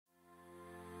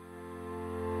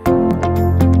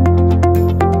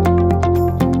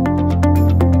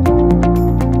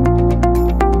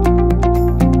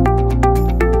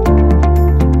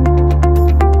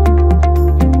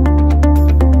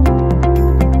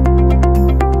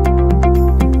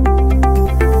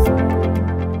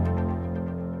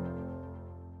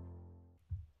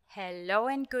Hello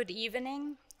and good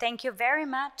evening. Thank you very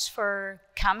much for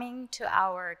coming to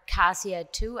our CASIA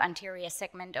 2 Anterior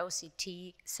Segment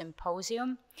OCT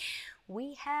Symposium.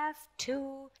 We have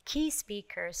two key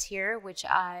speakers here, which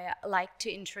I like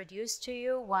to introduce to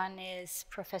you. One is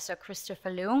Professor Christopher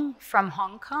Leung from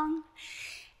Hong Kong,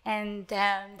 and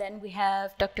then we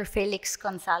have Dr. Felix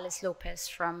Gonzalez-Lopez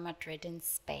from Madrid in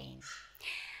Spain.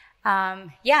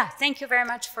 Thank you very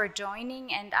much for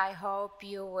joining, and I hope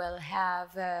you will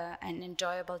have an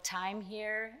enjoyable time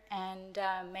here. And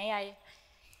may I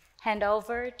hand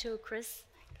over to Chris?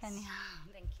 Thank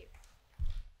you.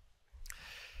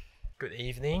 Good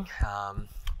evening.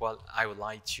 I would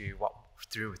like to walk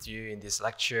through with you in this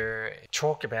lecture,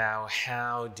 talk about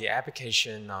how the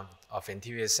application of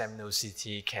anterior segment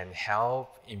OCT can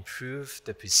help improve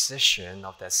the precision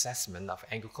of the assessment of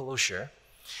angle closure,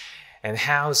 and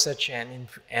how such an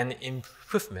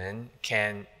improvement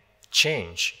can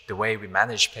change the way we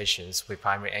manage patients with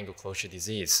primary angle closure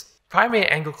disease. Primary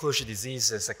angle closure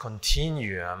disease is a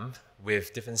continuum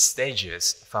with different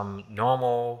stages from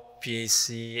normal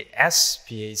PAC-S,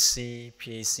 PAC,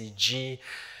 PAC-G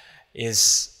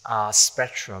is a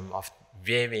spectrum of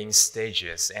varying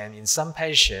stages. And in some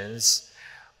patients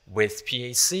with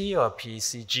PAC or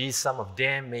PAC-G, some of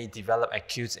them may develop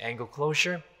acute angle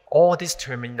closure. All these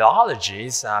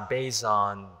terminologies are based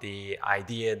on the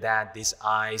idea that these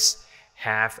eyes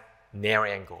have narrow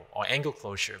angle or angle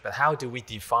closure. But how do we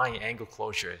define angle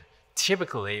closure?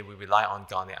 Typically, we rely on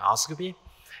gonioscopy.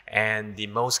 And the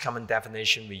most common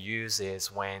definition we use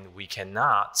is when we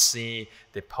cannot see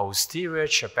the posterior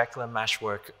trabecular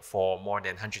meshwork for more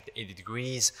than 180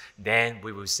 degrees, then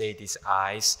we will say these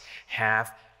eyes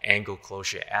have angle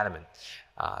closure element.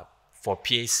 For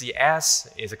PAC-S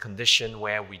is a condition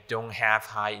where we don't have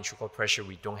high intraocular pressure,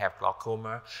 we don't have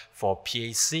glaucoma. For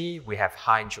PAC, we have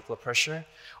high intraocular pressure,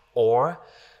 or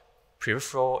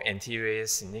peripheral anterior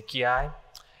synechiae,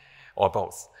 or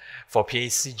both. For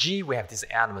PAC-G, we have these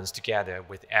elements together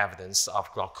with evidence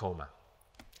of glaucoma.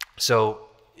 So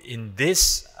in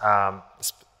this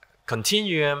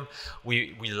continuum,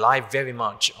 we rely very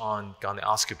much on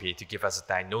gonioscopy to give us a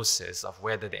diagnosis of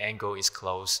whether the angle is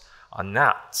close or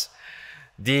not.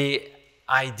 The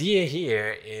idea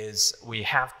here is we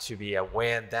have to be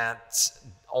aware that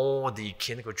all the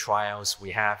clinical trials we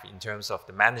have in terms of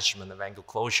the management of angle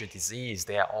closure disease,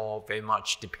 they are all very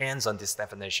much depends on this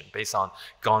definition based on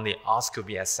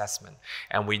gonioscopy assessment.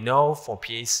 And we know for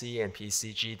PAC and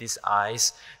PAC-G, these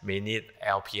eyes may need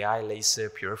LPI, laser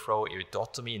peripheral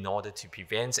iridotomy, in order to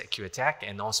prevent acute attack.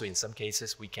 And also in some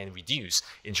cases, we can reduce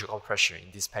intraocular pressure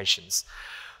in these patients.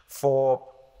 For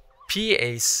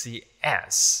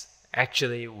PAC-S,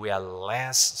 actually, we are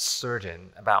less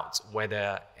certain about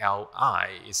whether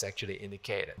LI is actually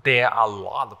indicated. There are a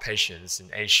lot of patients in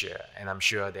Asia, and I'm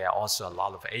sure there are also a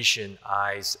lot of Asian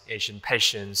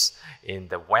patients in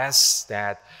the West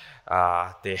that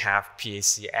they have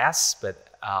PAC-S, but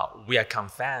we are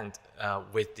confounded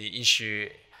with the issue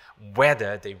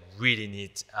whether they really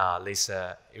need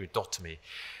laser iridotomy.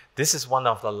 This is one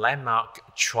of the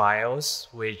landmark trials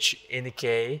which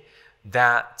indicate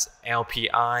that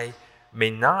LPI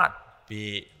may not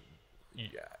be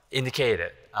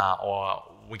indicated, or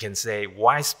we can say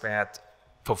widespread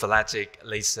prophylactic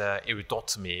laser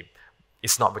iridotomy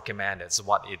is not recommended. It's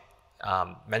what it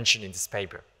mentioned in this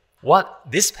paper. What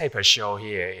this paper shows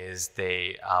here is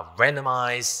they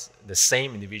randomize the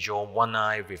same individual, one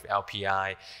eye with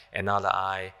LPI, another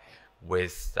eye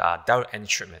with direct end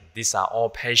treatment. These are all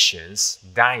patients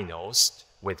diagnosed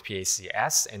with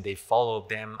PAC-S, and they followed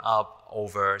them up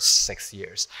over 6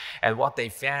 years. And what they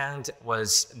found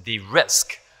was the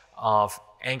risk of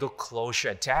angle closure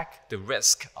attack, the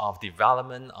risk of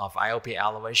development of IOP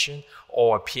elevation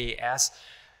or PAS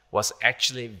was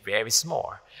actually very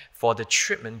small. For the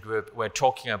treatment group, we're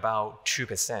talking about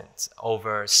 2%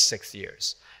 over 6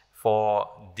 years. For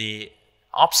the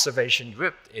observation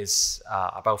group is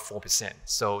about 4%.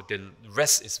 So the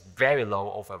risk is very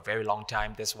low over a very long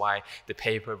time. That's why the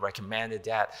paper recommended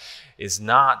that it's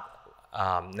not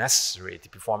necessary to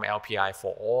perform LPI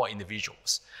for all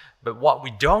individuals. But what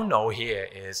we don't know here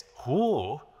is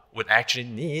who would actually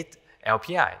need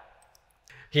LPI.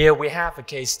 Here we have a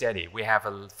case study. We have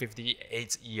a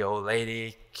 58-year-old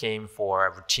lady came for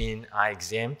a routine eye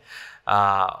exam.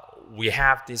 We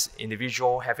have this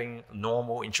individual having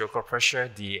normal intraocular pressure.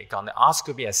 The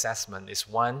gonioscopy assessment is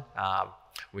one.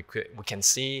 We can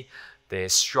see the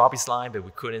Strobis line, but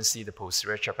we couldn't see the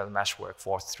posterior trabecular meshwork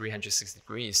for 360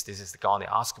 degrees. This is the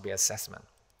gonioscopy assessment.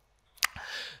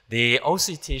 The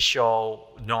OCT show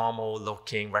normal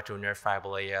looking retinal nerve fiber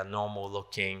layer, normal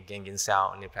looking ganglion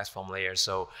cell in the platform layer.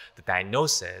 So the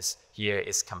diagnosis here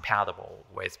is compatible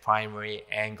with primary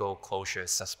angle closure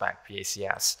suspect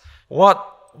PACS.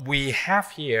 What we have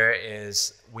here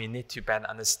is we need to better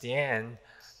understand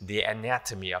the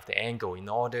anatomy of the angle in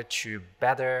order to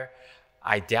better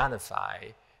identify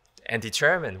and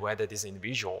determine whether this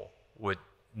individual would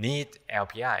need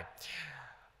LPI.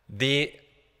 The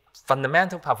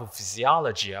fundamental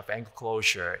pathophysiology of angle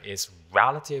closure is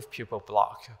relative pupil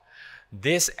block.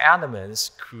 These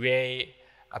elements create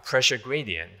a pressure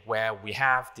gradient where we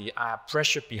have the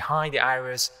pressure behind the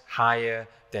iris higher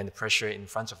than the pressure in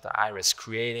front of the iris,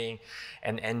 creating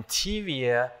an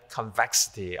anterior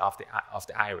convexity of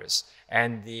the iris.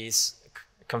 And this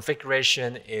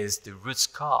configuration is the root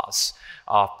cause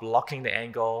of blocking the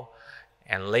angle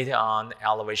and later on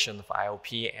elevation of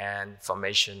IOP and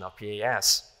formation of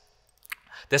PAS.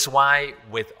 That's why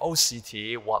with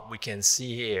OCT, what we can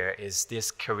see here is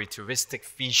this characteristic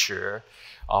feature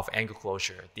of angle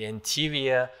closure, the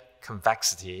anterior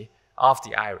convexity of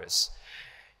the iris.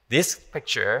 This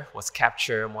picture was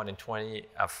captured more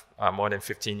than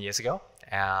 15 years ago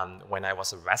when I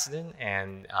was a resident,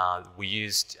 and we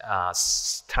used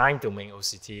time domain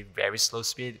OCT, very slow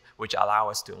speed, which allow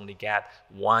us to only get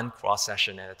one cross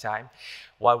section at a time.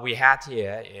 What we had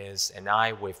here is an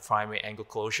eye with primary angle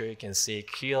closure. You can see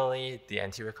clearly the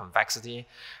anterior convexity.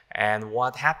 And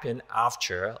what happened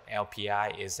after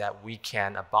LPI is that we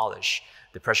can abolish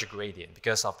the pressure gradient.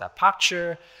 Because of that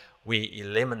aperture, we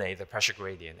eliminate the pressure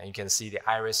gradient. And you can see the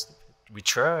iris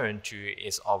return to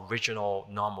its original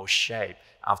normal shape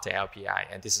after LPI.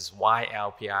 And this is why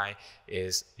LPI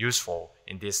is useful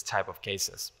in this type of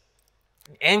cases.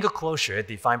 Angle closure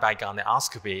defined by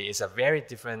gonioscopy is a very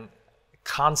different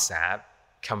concept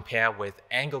compared with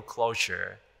angle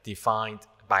closure defined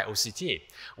by OCT.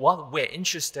 What we're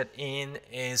interested in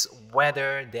is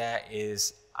whether there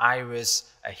is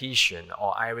iris adhesion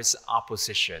or iris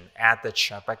opposition at the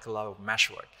trabecular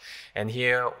meshwork. And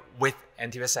here with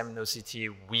anterior segment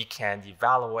OCT, we can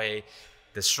evaluate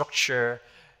the structure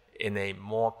in a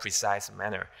more precise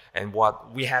manner. And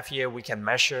what we have here, we can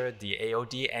measure the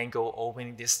AOD, angle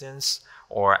opening distance,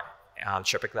 or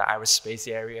trabecular iris space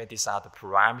area. These are the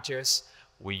parameters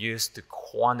we use to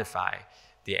quantify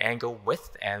the angle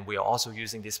width, and we are also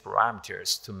using these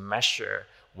parameters to measure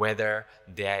whether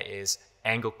there is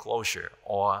angle closure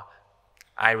or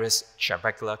iris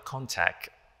trabecular contact.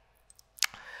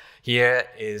 Here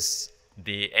is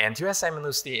the anterior segment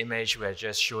OCT image. We're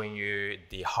just showing you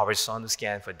the horizontal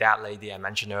scan for that lady I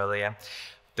mentioned earlier.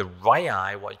 The right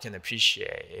eye, what you can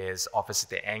appreciate is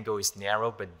obviously the angle is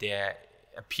narrow, but there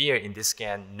appear in this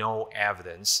scan no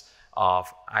evidence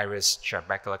of iris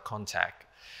trabecular contact.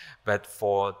 But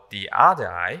for the other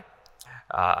eye,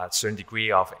 a certain degree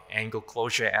of angle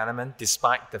closure element,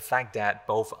 despite the fact that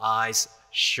both eyes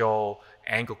show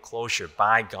angle closure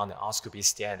by gonioscopy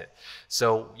standard.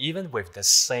 So even with the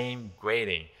same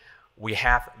grading, we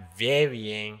have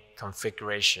varying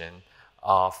configuration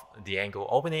of the angle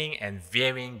opening and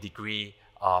varying degree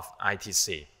of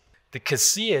ITC. The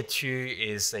CASIA 2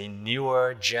 is a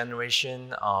newer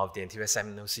generation of the anterior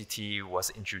segment OCT,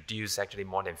 was introduced actually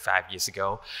more than 5 years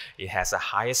ago. It has a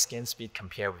higher scan speed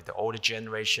compared with the older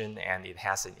generation, and it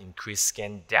has an increased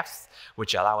scan depth,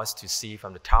 which allows us to see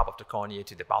from the top of the cornea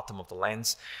to the bottom of the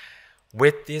lens.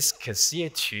 With this CASIA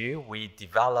 2, we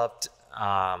developed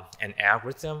an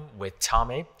algorithm with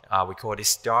TOMEY. We call it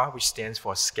STAR, which stands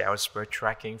for Scale Spur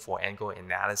Tracking for Angle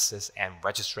Analysis and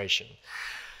Registration.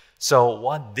 So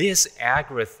what this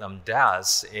algorithm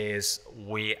does is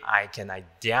I can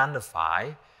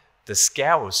identify the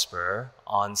scale spur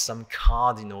on some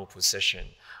cardinal position.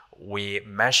 We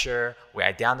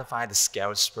identify the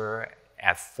scale spur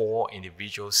at 4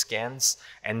 individual scans,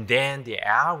 and then the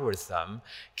algorithm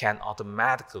can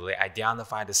automatically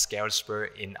identify the scale spur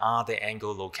in other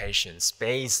angle locations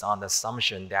based on the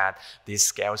assumption that these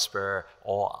scale spur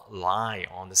all lie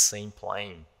on the same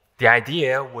plane. The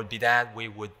idea would be that we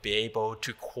would be able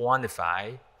to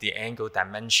quantify the angle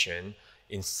dimension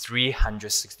in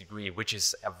 360 degrees, which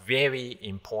is a very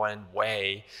important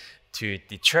way to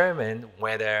determine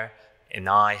whether an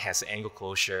eye has angle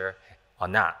closure or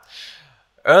not.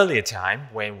 Earlier time,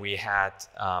 when we had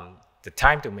the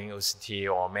time domain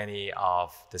OCT or many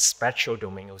of the spectral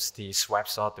domain OCT, swept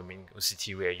saw domain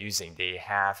OCT we are using, they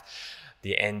have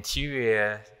the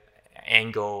anterior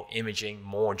angle imaging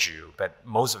module, but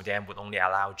most of them would only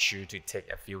allow you to take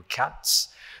a few cuts.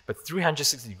 But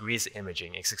 360 degrees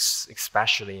imaging is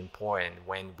especially important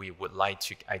when we would like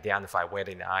to identify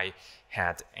whether an eye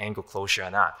had angle closure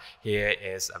or not. Here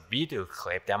is a video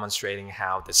clip demonstrating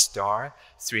how the star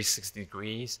 360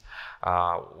 degrees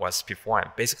was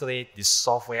performed. Basically, the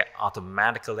software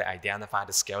automatically identified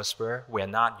the scale spur. We're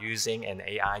not using an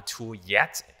AI tool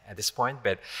yet at this point,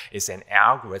 but it's an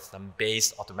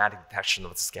algorithm-based automatic detection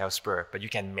of the scale spur. But you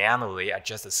can manually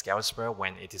adjust the scale spur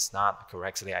when it is not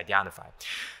correctly identified.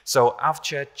 So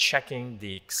after checking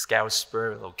the scale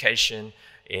spur location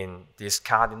in this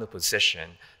cardinal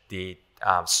position, the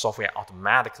software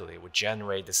automatically would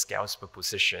generate the scale spur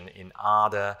position in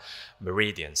other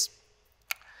meridians.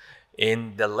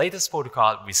 In the latest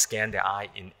protocol, we scan the eye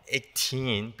in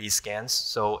 18 B scans,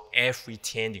 so every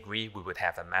 10 degrees we would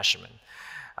have a measurement.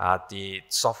 The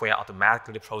software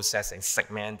automatically processes and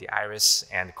segments the iris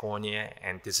and the cornea,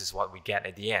 and this is what we get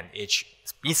at the end. Each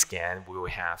B scan, we will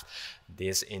have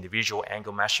this individual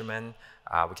angle measurement.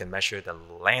 We can measure the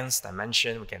lens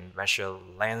dimension, we can measure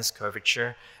lens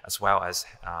curvature, as well as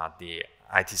the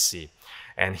ITC.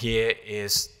 And here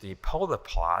is the polar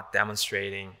plot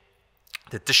demonstrating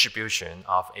the distribution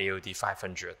of AOD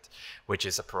 500, which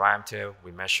is a parameter.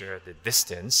 We measure the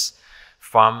distance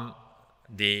from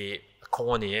the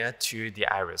cornea to the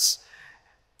iris.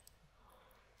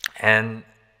 And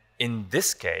in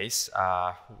this case,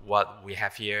 what we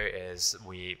have here is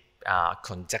we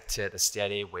conducted a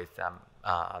study with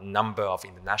a number of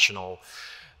international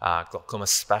glaucoma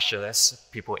specialists,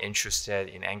 people interested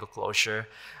in angle closure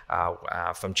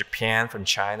from Japan, from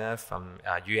China, from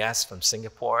US, from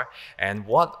Singapore. And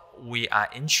what we are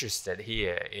interested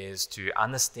here is to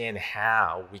understand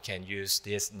how we can use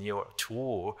this new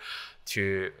tool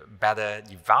to better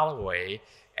evaluate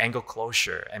angle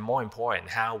closure, and more important,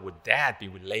 how would that be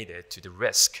related to the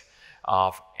risk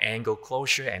of angle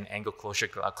closure and angle closure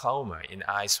glaucoma in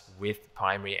eyes with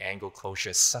primary angle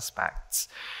closure suspects.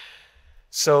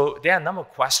 So there are a number of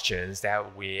questions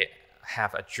that we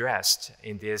have addressed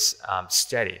in this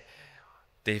study.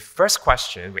 The first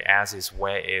question we ask is,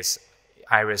 where is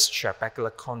iris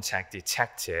trabecular contact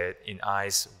detected in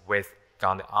eyes with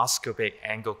gonioscopic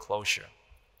angle closure?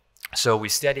 So we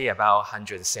study about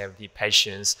 170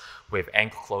 patients with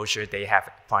angle closure. They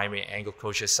have primary angle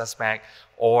closure suspect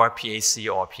or PAC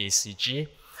or PACG.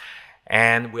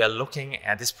 And we are looking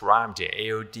at this parameter,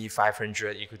 AOD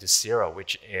 500 equal to 0,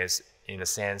 which is, in a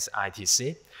sense,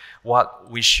 ITC.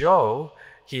 What we show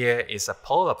here is a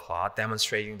polar plot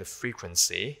demonstrating the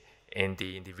frequency in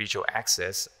the individual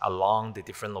axis along the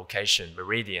different location,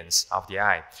 meridians of the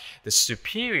eye. The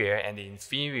superior and the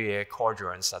inferior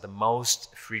quadrants are the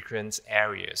most frequent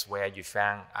areas where you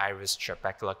found iris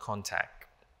trabecular contact.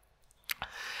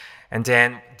 And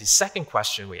then the second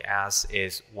question we ask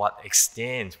is what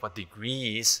extent, what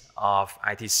degrees of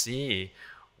ITC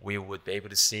we would be able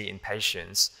to see in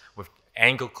patients with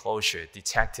angle closure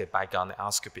detected by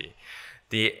gonioscopy.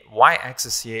 The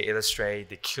y-axis here illustrates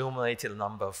the cumulative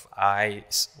number of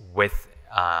eyes with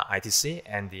ITC,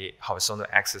 and the horizontal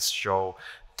axis show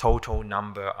total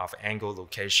number of angle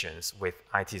locations with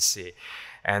ITC.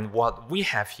 And what we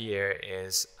have here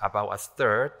is about a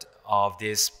third of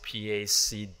this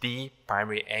PACD,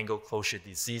 primary angle closure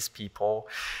disease people,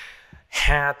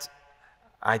 had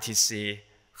ITC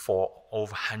for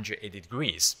over 180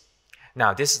 degrees.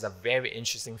 Now, this is a very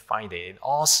interesting finding. It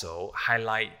also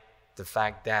highlights the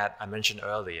fact that I mentioned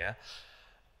earlier,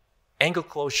 angle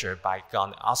closure by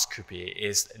gonioscopy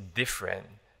is different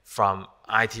from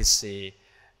ITC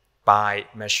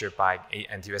measured by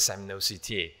anterior segment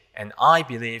OCT. And I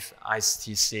believe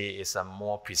ITC is a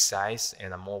more precise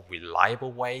and a more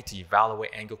reliable way to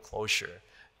evaluate angle closure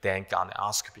than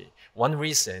gonioscopy. One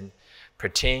reason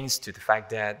pertains to the fact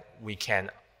that we can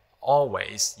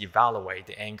always evaluate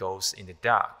the angles in the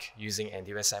dark using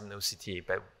anterior segment OCT,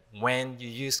 but when you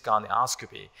use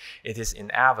gonioscopy, it is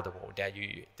inevitable that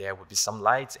there will be some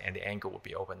light and the angle will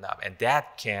be opened up. And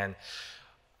that can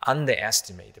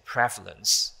underestimate the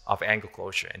prevalence of angle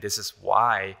closure. And this is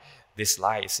why this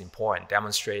slide is important,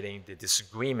 demonstrating the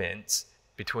disagreement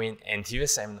between anterior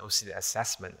segment OCT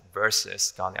assessment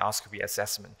versus gonioscopy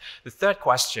assessment. The third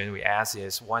question we ask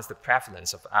is, what is the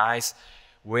prevalence of eyes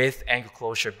with angle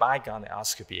closure by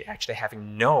gonioscopy actually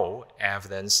having no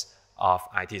evidence of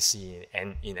ITC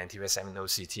in anterior segment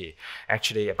OCT?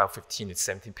 Actually, about 15 to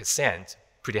 17%,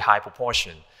 pretty high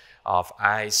proportion of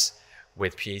eyes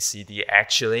with PACD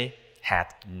actually had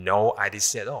no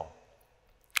ITC at all.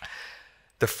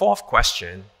 The fourth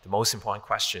question, the most important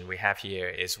question we have here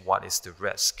is, what is the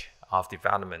risk of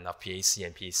development of PAC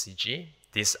and PACG?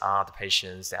 These are the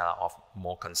patients that are of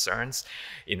more concerns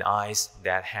in eyes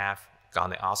that have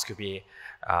gonioscopy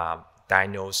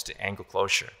diagnosed angle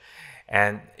closure.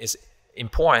 And it's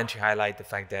important to highlight the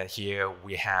fact that here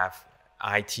we have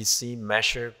ITC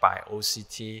measured by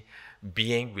OCT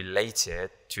being related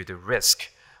to the risk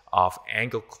of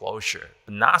angle closure,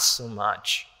 but not so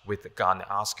much with the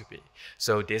gonioscopy.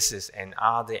 So this is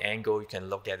another angle. You can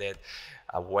look at it,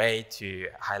 a way to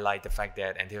highlight the fact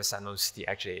that anterior segmental OCT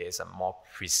actually is a more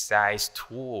precise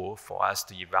tool for us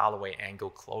to evaluate angle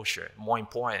closure. More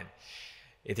important,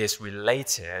 it is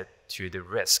related to the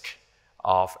risk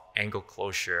of angle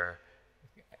closure,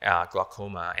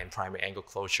 glaucoma, and primary angle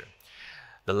closure.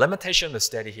 The limitation of the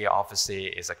study here obviously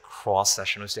is a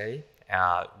cross-sectional study.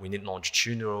 We need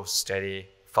longitudinal study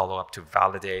follow-up to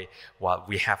validate what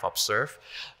we have observed.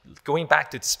 Going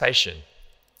back to this patient,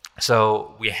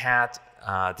 so we had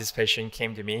this patient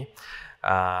came to me,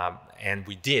 and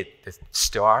we did the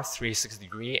STAR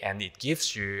 360-degree, and it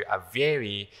gives you a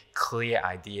very clear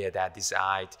idea that this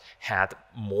eye had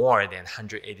more than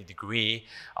 180 degrees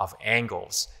of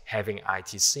angles having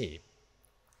ITC.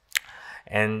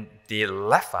 And the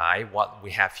left eye, what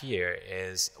we have here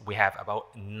is we have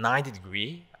about 90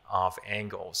 degrees of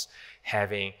angles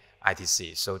having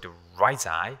ITC. So the right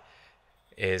eye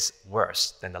is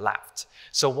worse than the left.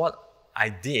 So what I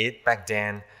did back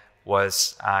then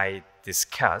was I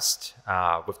discussed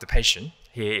with the patient.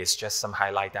 Here is just some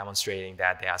highlight demonstrating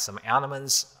that there are some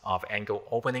elements of angle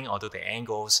opening, although the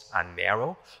angles are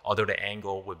narrow, although the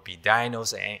angle would be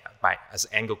diagnosed as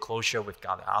angle closure with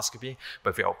gonioscopy,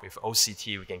 but with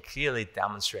OCT, we can clearly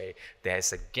demonstrate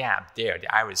there's a gap there.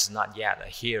 The iris is not yet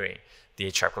adhering the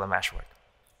trabecular meshwork.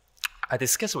 I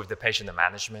discussed with the patient the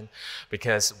management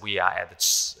because we are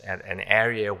at an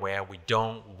area where we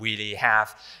don't really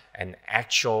have an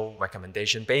actual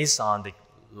recommendation based on the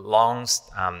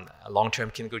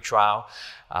long-term clinical trial,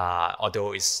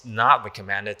 although it's not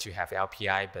recommended to have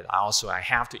LPI, but also I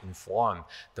have to inform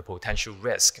the potential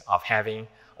risk of having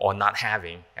or not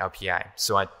having LPI.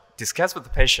 So I discuss with the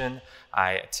patient,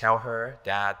 I tell her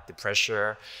that the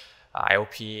pressure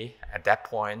IOP at that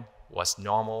point was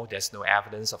normal, there's no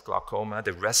evidence of glaucoma,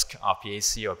 the risk of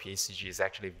PAC or PACG is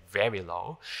actually very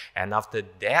low. And after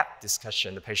that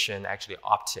discussion, the patient actually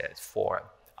opted for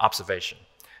observation.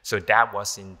 So that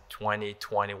was in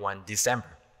 2021 December.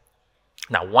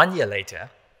 Now, 1 year later,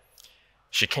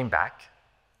 she came back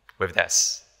with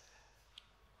this.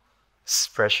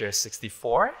 Pressure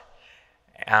 64,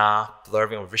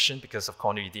 blurring of vision because of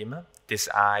corneal edema. This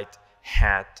eye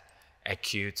had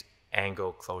acute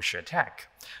angle closure attack.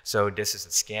 So this is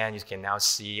a scan. You can now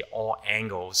see all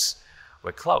angles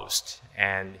were closed,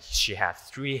 and she had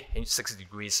 360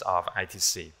 degrees of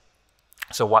ITC.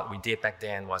 So what we did back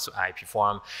then was I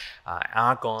performed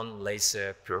argon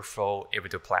laser peripheral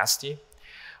iridoplasty,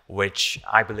 which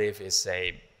I believe is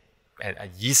an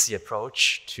easy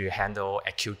approach to handle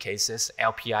acute cases.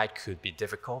 LPI could be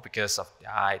difficult because of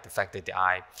the fact that the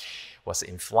eye was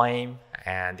inflamed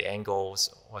and the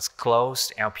angles was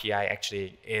closed. LPI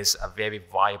actually is a very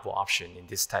viable option in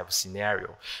this type of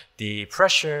scenario. The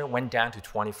pressure went down to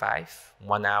 25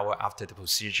 1 hour after the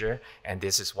procedure, and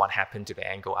this is what happened to the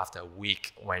angle after a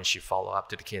week when she followed up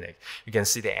to the clinic. You can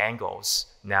see the angles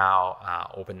now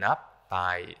open up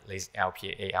by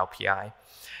LPI.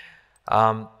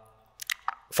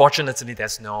 Fortunately,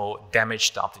 there's no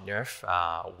damage to optic nerve.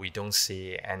 We don't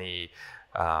see any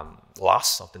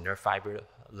loss of the nerve fiber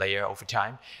layer over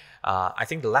time. I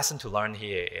think the lesson to learn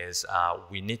here is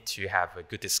we need to have a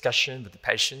good discussion with the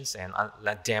patients and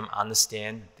let them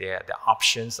understand the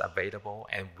options available,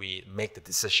 and we make the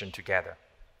decision together.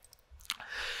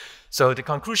 So the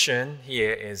conclusion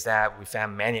here is that we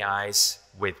found many eyes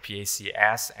with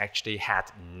PACS actually had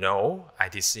no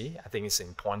ITC. I think it's an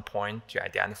important point to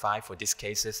identify for these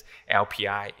cases.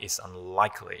 LPI is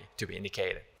unlikely to be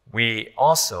indicated. We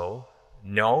also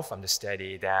know from the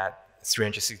study that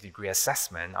 360-degree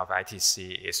assessment of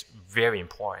ITC is very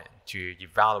important to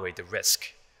evaluate the risk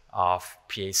of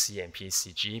PAC and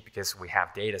PACG, because we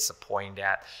have data supporting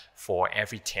that for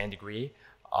every 10 degrees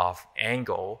of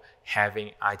angle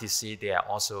having ITC, they are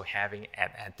also having an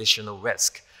additional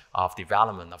risk of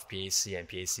development of PAC and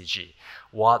PACG.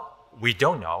 What we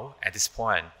don't know at this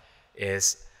point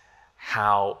is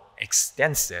how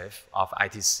extensive of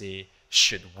ITC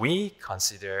should we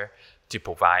consider to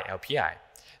provide LPI.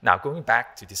 Now, going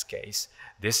back to this case,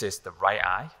 this is the right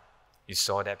eye. You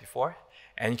saw that before.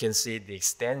 And you can see the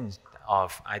extent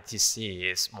of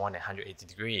ITC is more than 180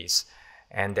 degrees.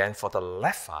 And then for the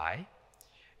left eye,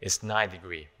 it's 90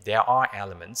 degrees. There are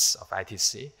elements of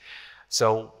ITC.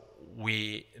 So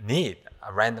we need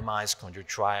a randomized control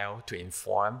trial to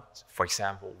inform, for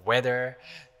example, whether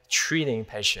treating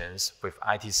patients with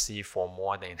ITC for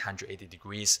more than 180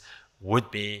 degrees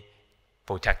would be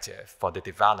protective for the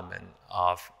development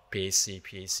of PAC,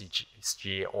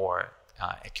 PACG, or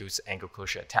acute angle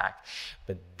closure attack.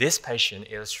 But this patient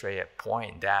illustrated a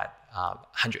point that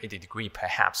 180 degree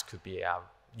perhaps could be a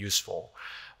useful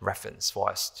reference for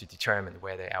us to determine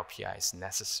whether LPI is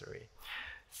necessary.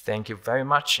 Thank you very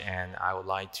much, and I would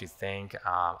like to thank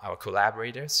our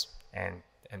collaborators, and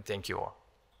thank you all.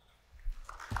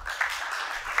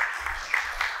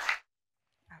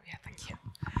 Thank you.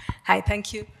 Hi,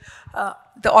 thank you.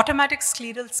 The automatic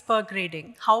scleral spur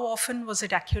grading, how often was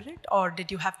it accurate, or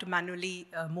did you have to manually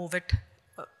move it?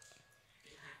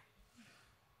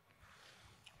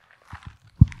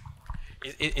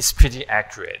 It's pretty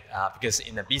accurate because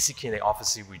in the BC clinic,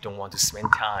 obviously, we don't want to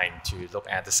spend time to look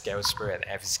at the scale spur and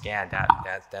every scan.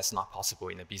 That's not possible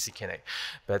in the BC clinic.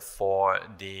 But for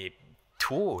the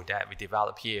tool that we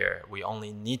develop here, we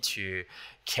only need to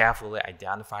carefully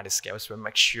identify the scale spur,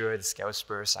 make sure the scale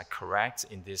spurs are correct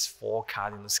in these 4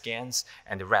 cardinal scans,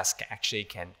 and the rest actually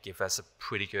can give us a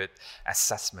pretty good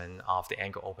assessment of the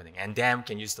angle opening. And then we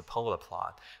can use the polar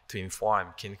plot to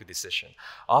inform clinical decision.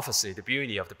 Obviously, the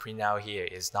beauty of the printout here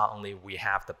is not only we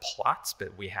have the plots,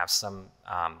 but we have some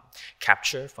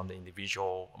capture from the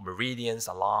individual meridians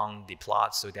along the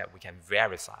plot so that we can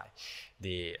verify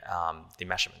the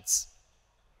measurements.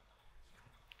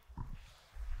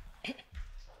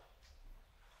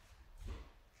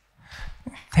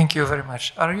 Thank you very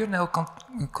much. Are you now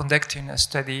conducting a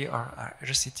study or a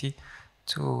RCT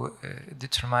to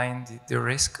determine the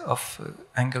risk of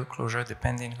angle closure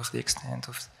depending on the extent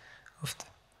of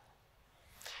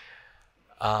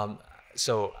the...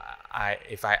 So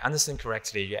if I understand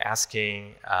correctly, you're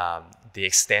asking the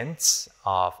extent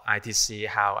of ITC,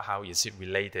 how is it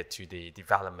related to the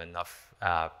development of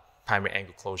primary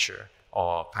angle closure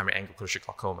or primary angle closure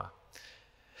glaucoma?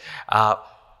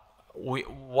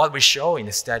 What we show in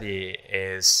the study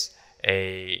is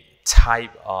a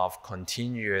type of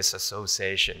continuous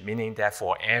association, meaning that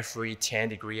for every 10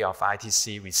 degree of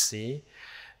ITC we see,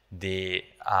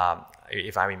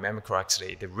 if I remember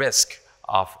correctly, the risk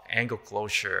of angle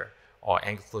closure or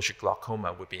angle closure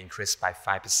glaucoma would be increased by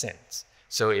 5%.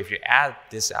 So if you add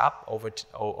this up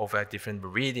over different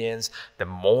meridians, the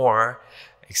more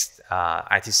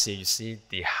ITC you see,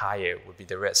 the higher would be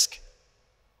the risk.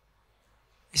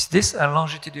 Is this a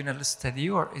longitudinal study,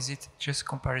 or is it just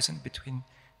comparison between?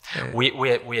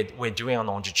 We're doing a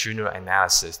longitudinal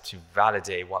analysis to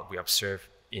validate what we observe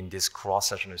in this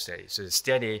cross-sectional study. So the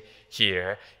study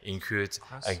here includes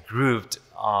a group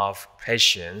of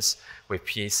patients with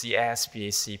PACS,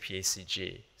 PAC,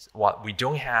 PACG. What we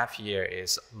don't have here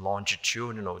is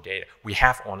longitudinal data. We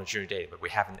have longitudinal data, but we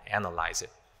haven't analyzed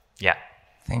it yet.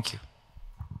 Thank you.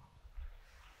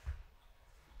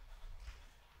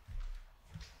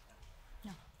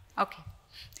 Okay,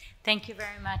 thank you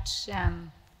very much,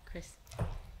 Chris.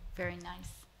 Very nice.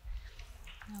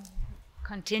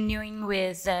 Continuing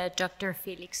with Dr.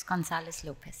 Felix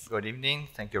Gonzalez-Lopez. Good evening.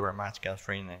 Thank you very much,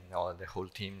 Catherine, and all the whole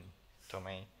team,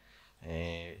 TOMEY,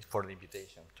 for the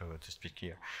invitation to speak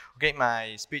here. Okay,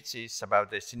 my speech is about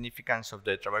the significance of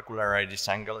the trabecular iris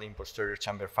angle in posterior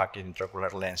chamber Phakic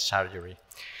intraocular lens surgery.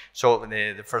 So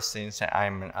the first thing is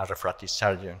I'm a refractive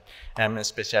surgeon. I'm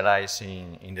specialized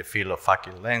in the field of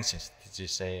Phakic lenses.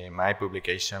 This is my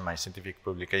publication, my scientific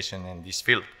publication in this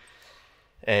field.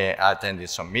 I attended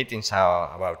some meetings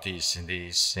about this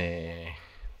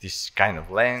kind of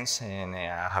lens, and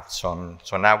I have some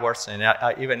awards, and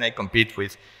I compete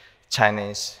with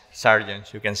Chinese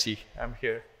surgeons. You can see I'm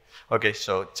here. Okay,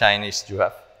 so Chinese, you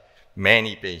have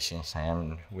many patients,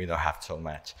 and we don't have so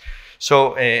much.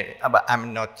 So but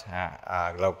I'm not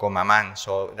a glaucoma man,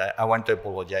 so I want to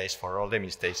apologize for all the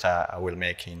mistakes I will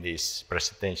make in this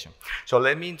presentation. So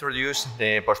let me introduce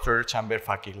the posterior chamber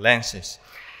Phakic lenses.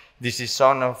 This is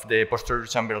one of the posterior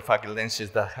chamber Phakic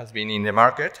lenses that has been in the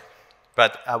market,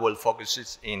 but I will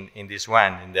focus in this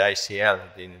one, in the ICL,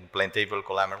 the implantable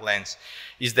columnar lens.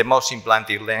 It's the most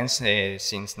implanted lens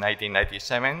since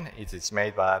 1997. It is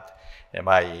made by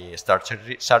Star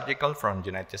Surgical from the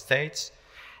United States.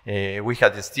 We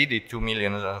had studied 2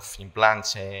 million of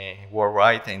implants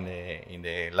worldwide in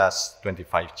the last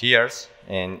 25 years.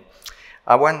 And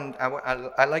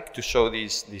I like to show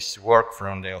this work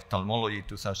from the Ophthalmology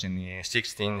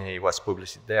 2016. It was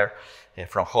published there.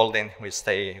 From Holden, we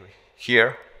stay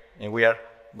here, and we are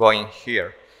going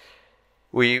here.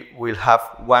 We will have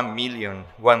 1 billion,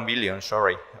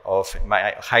 of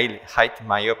height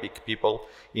myopic people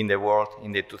in the world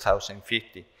in the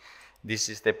 2050. This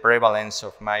is the prevalence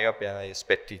of myopia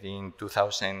expected in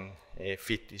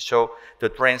 2050. So the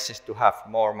trend is to have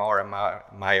more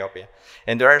myopia.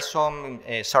 And there are some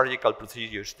surgical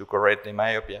procedures to correct the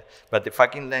myopia, but the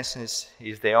Phakic lens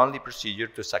is the only procedure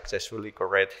to successfully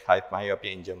correct height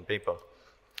myopia in young people.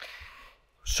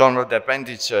 Some of the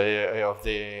advantages of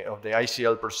the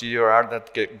ICL procedure are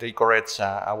that they correct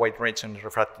a wide range of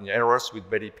refractive errors with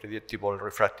very predictable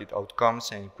refractive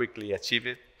outcomes and quickly achieve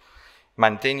it.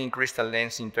 Maintaining crystal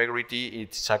lens integrity,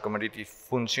 it's a accommodative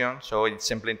function, so its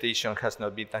implantation has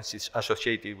not been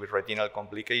associated with retinal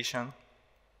complication.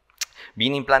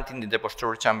 Being implanted in the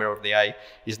posterior chamber of the eye,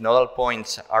 its nodal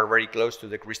points are very close to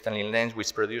the crystalline lens,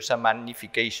 which produce a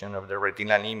magnification of the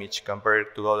retinal image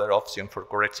compared to other options for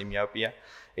correcting myopia,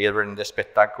 either in the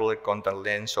spectacular contact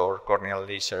lens or corneal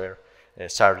laser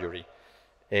surgery.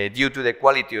 Due to the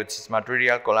quality of its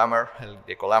material,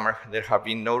 there have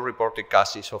been no reported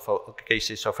cases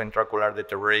of intraocular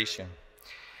deterioration.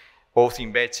 Both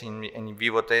in VETS and in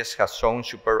vivo tests have shown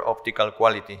super optical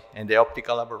quality, and the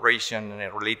optical aberration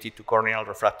related to corneal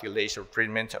refractive laser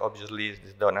treatment obviously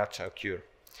does not occur.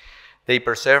 They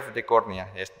preserve the cornea.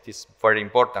 This is very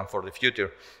important for the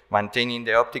future. Maintaining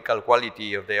the optical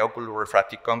quality of the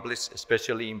oculorefractive complex is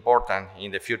especially important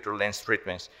in the future lens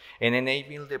treatments, and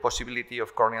enable the possibility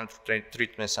of corneal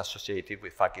treatments associated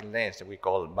with Phakic lens, we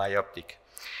call bioptic.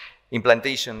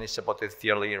 Implantation is a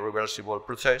potentially reversible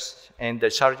process, and the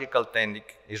surgical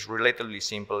technique is relatively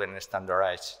simple and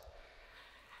standardized.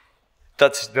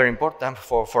 That's very important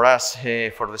for us,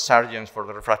 for the surgeons, for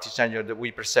the refractive surgeons, that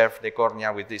we preserve the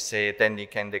cornea with this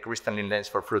technique and the crystalline lens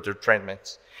for future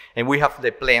treatments. And we have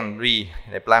the plan B.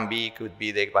 The plan B could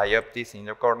be the bioptics in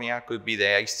the cornea, could be the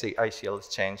ICL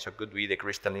exchange, or could be the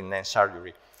crystalline lens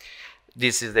surgery.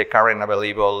 This is the current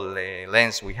available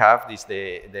lens we have. This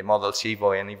is the models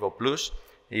EVO and EVO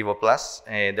Plus.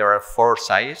 There are 4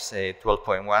 sizes,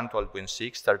 12.1,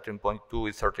 12.6, 13.2,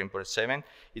 and 13.7.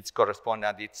 It's correspond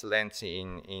at its length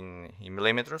in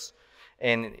millimeters.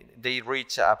 And they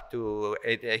reach up to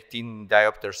 18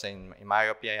 diopters in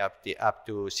myopia, up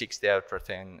to 6 diopters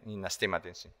in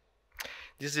astigmatism.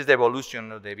 This is the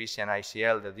evolution of the Vision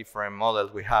ICL, the different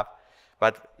models we have.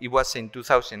 But it was in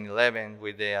 2011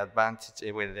 with the advantage,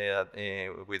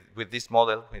 with this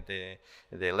model, with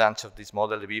the launch of this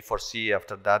model, the V4C,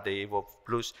 after that the EVO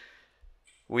Plus,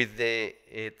 with the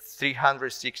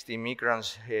 360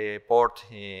 microns port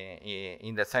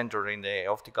in the center, in the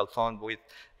optical zone,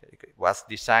 was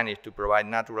designed to provide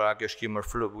natural aqueous humor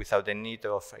fluid without the need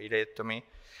of iridectomy.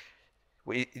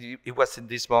 It was in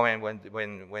this moment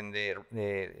when the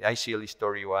ICL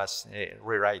story was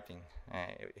rewriting.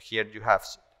 Here you have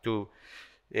 2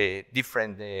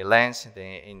 different lenses.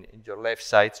 In your left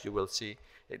side, you will see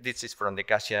this is from the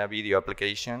Cassia video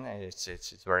application. It's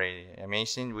very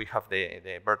amazing. We have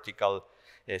the vertical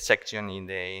section in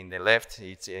the left.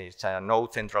 It's a no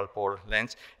central port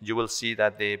lens. You will see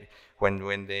that when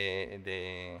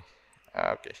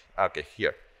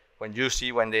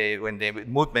the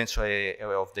movements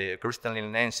of the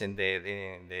crystalline lens and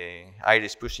the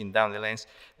iris pushing down the lens,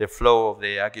 the flow of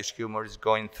the aqueous humor is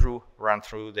going run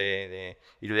through the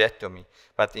iridectomy.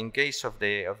 But in case of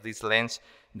this lens,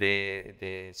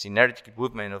 the synergic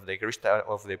movement of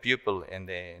the pupil and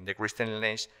the crystalline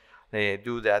lens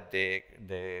do that the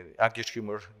aqueous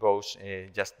humor goes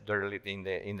just directly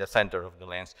in the center of the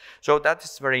lens. So that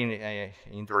is very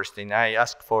interesting. I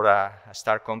asked for a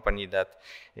star company that,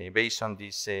 based on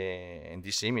this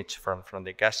image from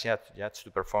the Cassia, just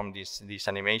to perform this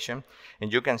animation,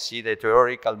 and you can see the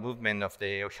theoretical movement of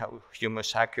the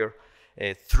humous aqueous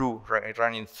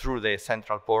running through the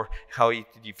central port, how it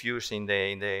diffuses in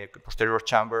the posterior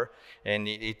chamber, and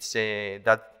it's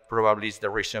that probably is the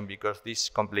reason because this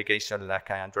complication, like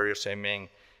anterior segment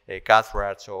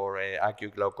cataracts or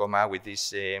acute glaucoma with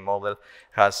this model,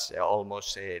 has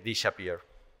almost disappeared.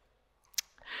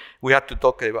 We had to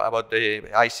talk about the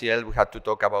ICL. We had to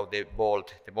talk about the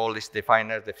bolt. The bolt is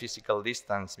defined as the physical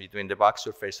distance between the back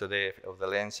surface of the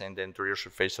lens and the anterior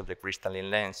surface of the crystalline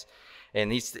lens.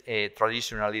 And it's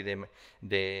traditionally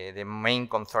the main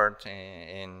concern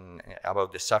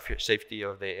about the safety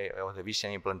of the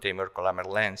vision implanted collamer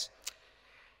lens.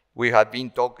 We have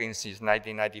been talking since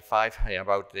 1995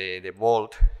 about the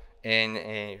bolt, and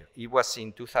it was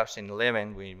in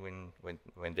 2011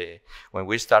 when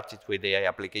we started with the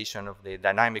application of the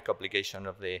dynamic application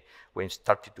of when we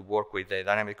started to work with the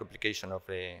dynamic application of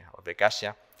the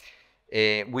Cassia.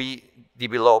 We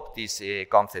developed this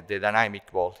concept, the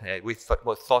dynamic bolt. We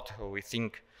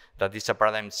think that it's a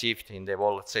paradigm shift in the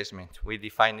bolt assessment. We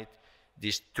defined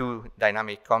these 2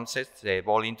 dynamic concepts. The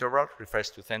bolt interval refers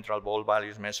to central bolt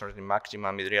values measured in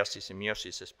maximum mydriasis and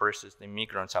meiosis, expresses the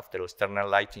microns after external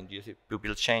light-induced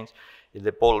pupil change.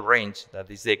 The bolt range, that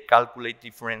is the calculated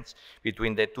difference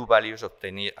between the 2 values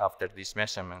obtained after these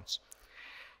measurements.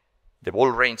 The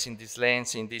ball range in this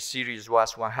lens, in this series,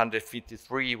 was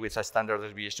 153 with a standard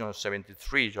deviation of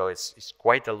 73. So it's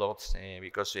quite a lot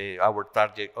because our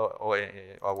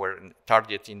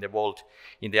target in the ball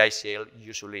in the ICL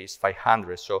usually is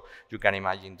 500. So you can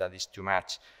imagine that is too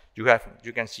much. You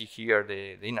can see here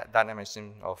the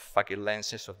dynamism of Phakic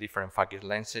lenses, of different Phakic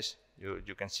lenses.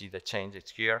 You can see the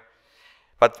changes here.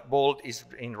 But bold is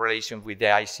in relation with the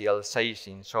ICL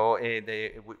sizing. So in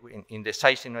the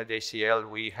sizing of the ICL,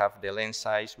 we have the lens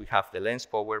size, we have the lens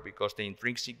power, because the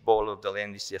intrinsic bold of the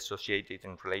lens is associated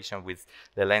in relation with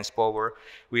the lens power.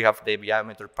 We have the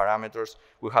diameter parameters,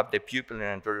 we have the pupil and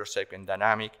anterior segment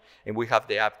dynamic, and we have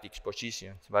the optics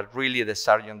position. But really the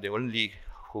surgeon, the only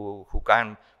who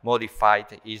can modify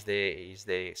it is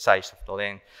the size of the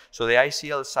lens. So the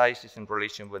ICL size is in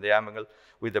relation with the angle,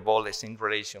 with the ball is in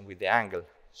relation with the angle.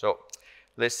 So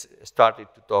let's start to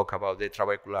talk about the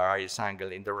trabecular iris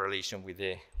angle in the relation with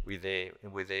the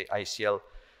ICL.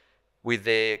 With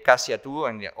the CASIA 2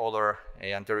 and the other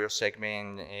anterior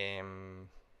segment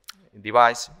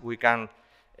device, we can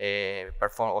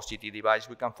perform OCT device.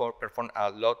 We can perform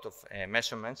a lot of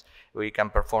measurements. We can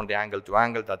perform the angle to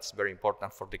angle. That's very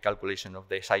important for the calculation of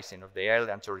the sizing of the L,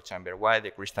 the anterior chamber wide,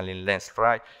 the crystalline lens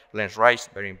rise,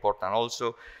 very important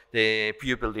also. The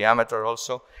pupil diameter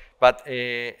also. But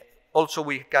also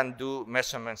we can do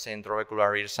measurements in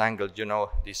trabecular iris angle. You know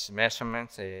these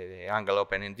measurements, the angle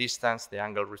opening distance, the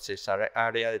angle recess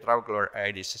area, the trabecular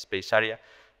iris space area.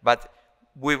 But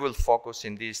we will focus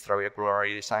in this trabecular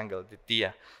iris angle, the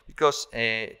TIA, because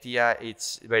TIA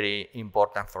is very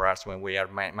important for us when we are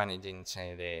managing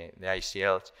the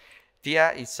ICLs.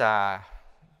 TIA is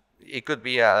it could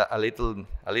be a little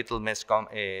mess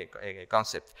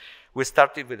concept. We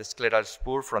started with the scleral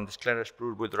spur. From the scleral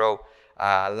spur, we draw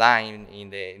a line in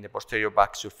the posterior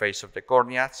back surface of the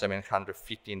cornea,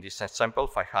 750 in this example,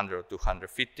 500 or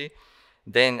 250.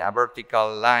 Then a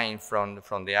vertical line from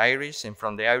the iris, and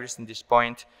from the iris in this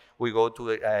point, we go to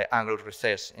the angle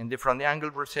recess. And from the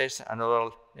angle recess,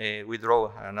 we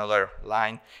draw another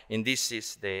line, and this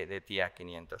is the TIA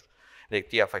 500, the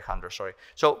TIA 500, sorry.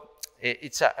 So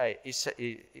it's a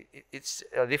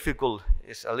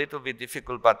little bit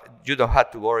difficult, but you don't have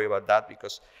to worry about that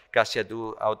because CASIA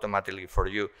do automatically for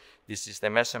you. This is the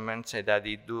measurements that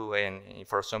it do, and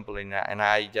for example, in an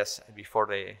eye just before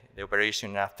the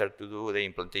operation, after to do the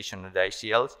implantation of the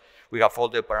ICLs, we have all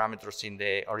the parameters in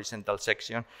the horizontal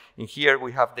section. In here,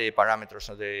 we have the parameters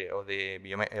of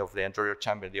the anterior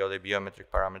chamber, the other biometric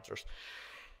parameters.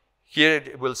 Here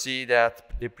we'll see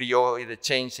that the pre-op, the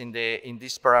change in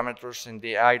these parameters in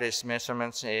the iris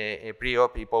measurements,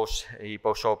 pre-op,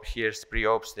 post-op. Here's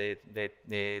pre-ops, the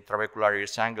trabecular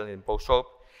iris angle in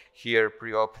post-op. Here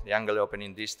pre-op, the angle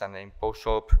opening distance in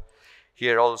post-op.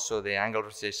 Here also the angle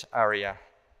recess area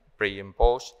pre and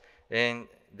post, and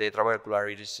the trabecular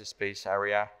iris space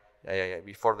area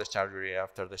before the surgery,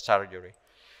 after the surgery.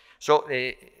 So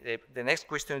the next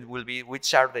question will be,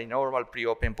 which are the normal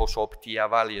pre-op and post-op TIA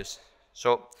values?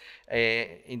 So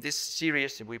in this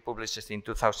series, we published it in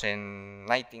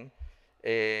 2019.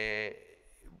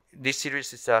 This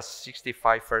series is a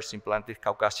 65 first implanted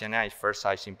Caucasian eyes, first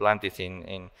eyes implanted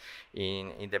in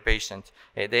the patient.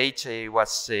 The age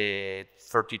was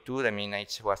 32, the mean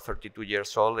age was 32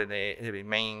 years old, and the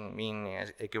mean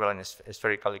equivalent,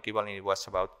 spherical equivalent, was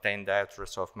about 10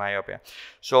 diopters of myopia.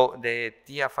 So the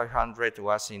TIA 500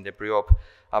 was in the pre-op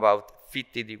about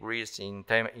 50 degrees in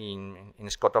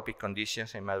scotopic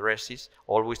conditions in mydriasis,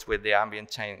 always with the ambient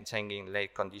changing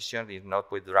light condition, if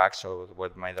not with drugs or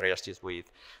with mydriasis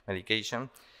with medication.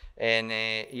 And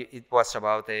it was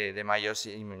about the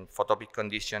myosis in photopic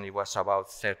condition, it was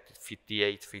about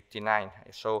 58, 59.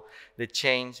 So the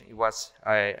change was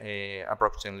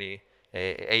approximately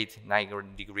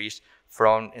 8-9 degrees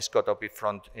from scotopic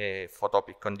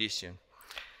photopic condition.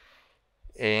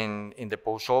 In the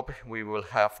post-op, we will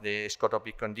have the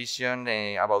scotopic condition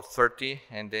about 30,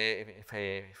 and the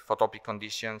photopic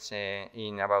conditions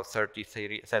in about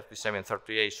 37,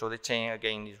 38. So the change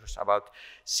again is about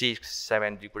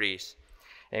 6-7 degrees.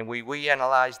 And we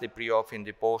analyze the pre-op and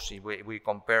the post. We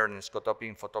compare the scotopic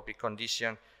and photopic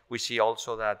condition. We see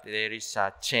also that there is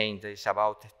a change. There is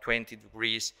about 20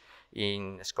 degrees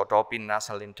in scotopic,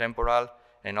 nasal, and temporal,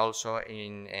 and also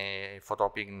in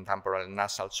photopic and temporal and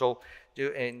nasal. So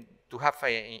to have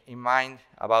in mind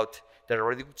about the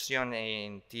reduction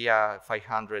in TIA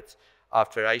 500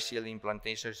 after ICL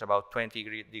implantation is about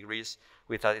 20 degrees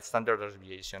with a standard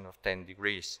deviation of 10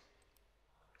 degrees.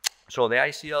 So the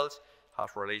ICLs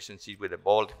have relationship with the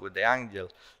bolt, with the angle.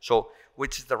 So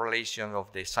which is the relation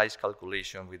of the size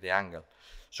calculation with the angle?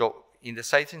 So in the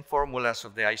sizing formulas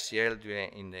of the ICL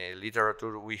in the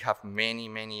literature, we have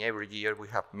many, every year we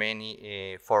have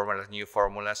many formulas, new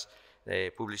formulas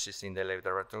published in the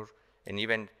literature, and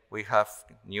even we have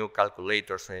new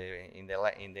calculators in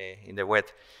the web.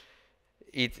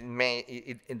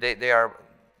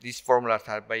 These formulas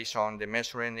are based on the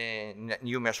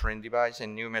new measuring device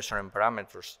and new measuring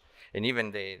parameters. And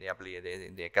even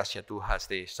the Cassia 2 has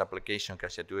this application,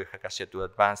 Cassia 2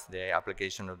 Advanced, the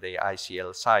application of the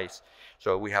ICL size.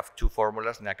 So we have two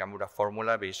formulas, Nakamura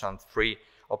formula based on free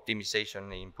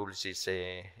optimization in Publicis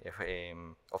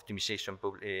optimization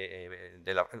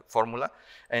formula.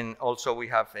 And also we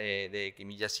have the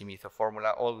Kimiya-Shimizu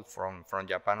formula, all from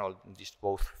Japan. All these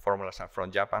both formulas are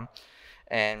from Japan.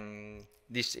 And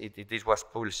this was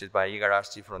published by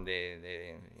Igarashi from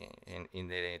in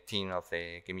the team of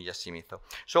the Kimiya-Shimizu.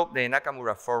 So the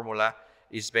Nakamura formula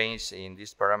is based in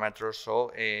these parameters.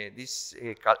 So these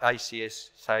ICS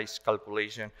size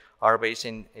calculation are based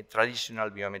in traditional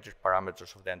biometric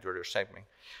parameters of the anterior segment.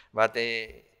 But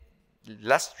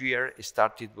last year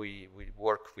we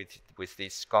worked with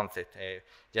this concept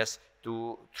just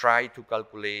to try to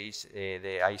calculate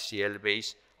the ICL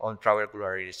based on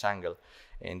trabecular iris angle.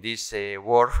 And this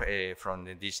work from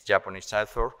this Japanese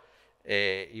author,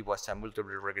 it was a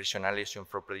multiple regression analysis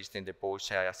for predicting the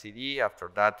post-ACD.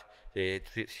 After that,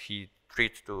 he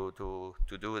tried to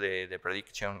do the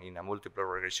prediction in a multiple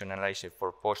regression analysis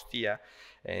for post-TIA,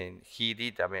 and he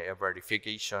did a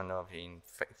verification of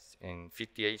in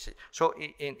 58. So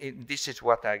this is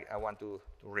what I want to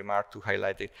remark, to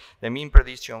highlight it. The mean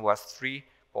prediction was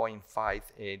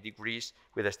 3.5 degrees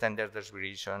with a standard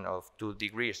deviation of 2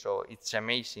 degrees. So it's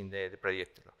amazing, the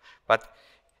predictor. But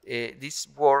this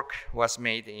work was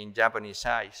made in Japanese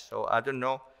size. So I don't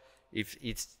know if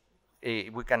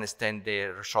we can extend the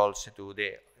results to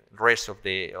the rest of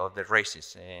the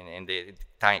races and the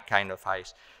kind of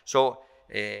eyes. So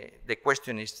the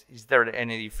question is there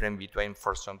any difference between,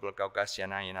 for example,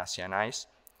 Caucasian eye and Asian eyes?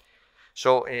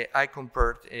 So I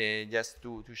compared just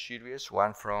two series,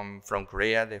 one from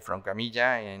Korea, from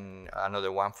Kamiya, and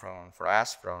another one from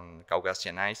us, from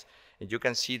Caucasian eyes. And you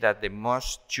can see that the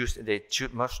most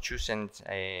chosen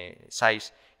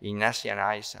size in Asian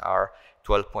eyes are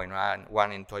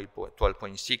 12.1 and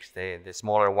 12.6, the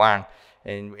smaller one.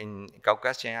 And in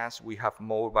Caucasian eyes, we have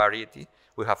more variety.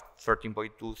 We have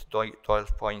 13.2,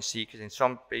 12.6, and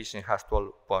some patients have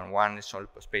 12.1, some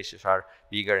patients are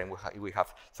bigger, and we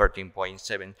have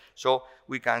 13.7. So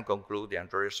we can conclude the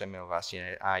anterior segment of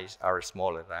Asian eyes are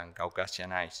smaller than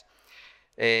Caucasian eyes.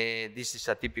 This is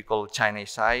a typical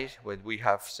Chinese eye, where we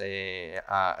have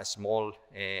a small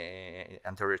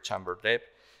anterior chamber depth,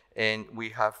 and we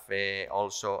have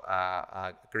also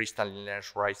a crystalline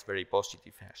lens rise very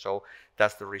positive. So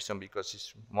that's the reason, because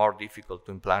it's more difficult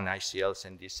to implant ICLs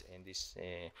in this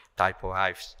type of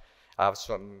eyes. I have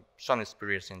some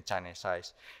experience in Chinese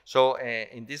eyes. So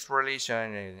in this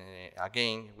relation,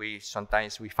 again,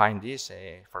 sometimes we find this.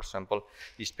 For example,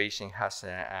 this patient has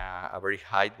a very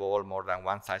high ball, more than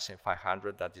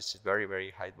 1,500. That is very,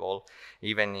 very high ball.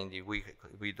 Even in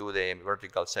we do the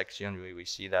vertical section, we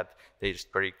see that it's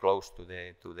very close to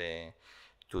the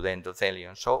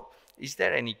endothelium. So is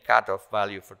there any cutoff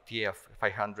value for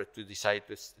TF500 to decide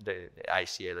the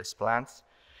ICL explants?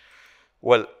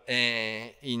 Well,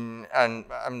 and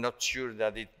I'm not sure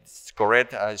that it's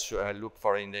correct. I should look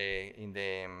for in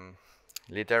the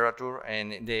literature,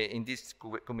 and in this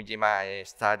Kumijima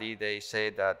study, they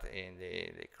say that in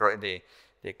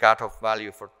the cutoff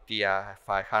value for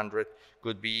TIA500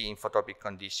 could be in photopic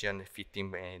condition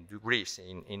 15 degrees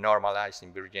in normal eyes,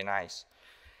 in virgin eyes.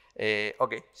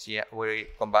 Okay, so yeah, we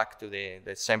come back to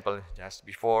the sample just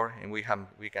before, and we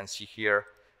can see here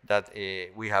that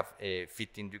we have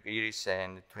 15 degrees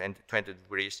and 20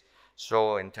 degrees,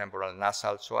 so in temporal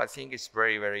nasal. So I think it's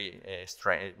very, very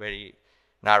very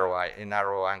narrow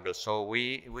angle. So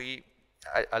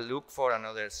I look for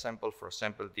another sample. For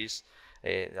example, this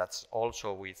that's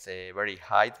also with a very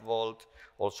high volt,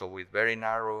 also with very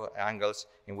narrow angles,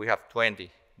 and we have 20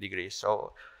 degrees.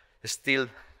 So still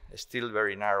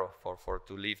very narrow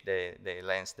to leave the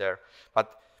lens there.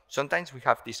 But sometimes we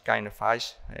have this kind of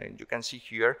eyes. You can see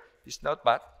here, it's not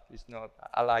bad. It's not,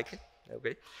 I like it.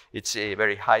 Okay, it's a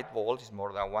very high volt. It's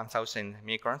more than 1,000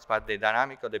 microns, but the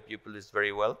dynamic of the pupil is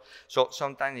very well. So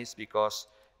sometimes it's because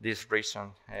this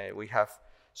reason we have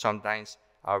sometimes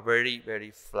a very,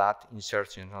 very flat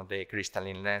insertion of the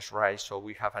crystalline lens rise. So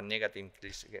we have a negative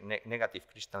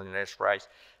crystalline lens rise.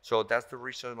 So that's the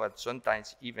reason. But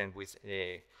sometimes even with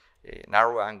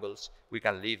narrow angles, we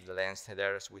can leave the lens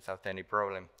there without any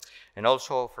problem. And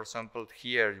also, for example,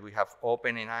 here we have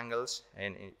opening angles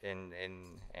and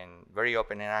very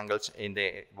opening angles, and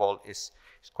the vault is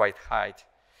quite high.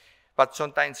 But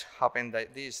sometimes happen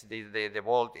like this, the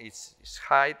vault is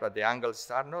high, but the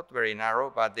angles are not very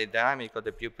narrow, but the dynamic of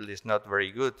the pupil is not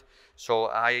very good. So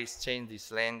I changed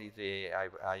this lens,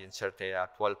 I inserted a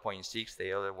 12.6,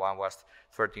 the other one was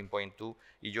 13.2.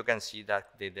 You can see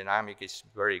that the dynamic is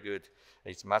very good.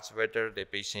 It's much better. The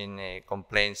patient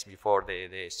complains before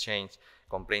the exchange,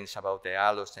 complains about the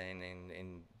halos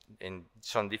and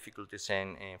some difficulties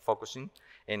in focusing.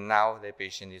 And now the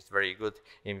patient is very good.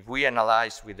 If we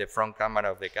analyze with the front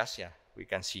camera of the Cassia, we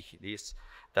can see this,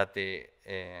 that the,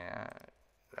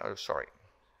 oh, sorry,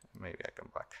 maybe I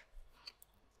come back.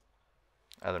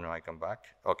 I don't know, I come back.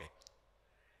 Okay.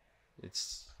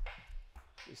 It's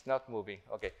not moving,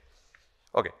 okay.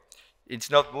 Okay, it's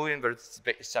not moving, but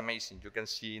it's amazing. You can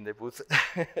see in the booth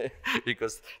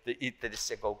because there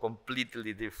is a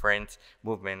completely different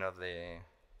movement of the,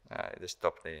 they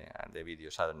stopped the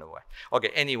videos, I don't know why. Okay,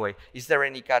 anyway, is there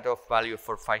any cutoff value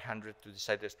for 500 to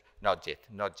decide this? Not yet,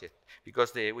 not yet,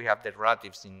 because we have the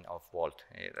relativism of vault.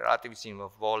 Relativism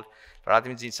of vault,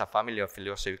 relativism is a family of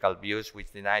philosophical views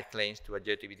which deny claims to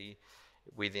objectivity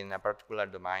within a particular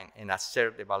domain, and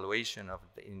assert the evaluation of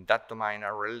in that domain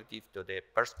are relative to the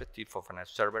perspective of an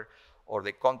observer or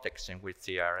the context in which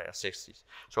they are assessed.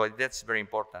 So that's very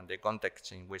important, the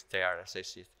context in which they are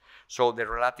assessed. So the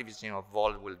relativism of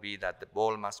vault will be that the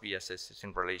vault must be assessed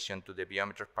in relation to the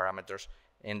biometric parameters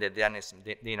and the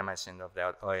dynamism of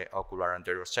the ocular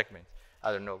anterior segment.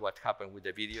 I don't know what happened with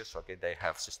the videos. Okay, they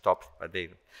have stopped, but they.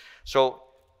 So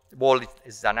vault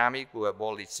is dynamic.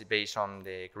 Vault is based on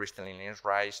the crystalline lens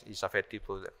rise. It's effective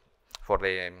for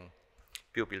the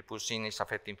pupil pushing. It's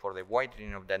effective for the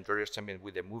widening of the anterior segment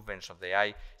with the movements of the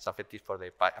eye. It's effective for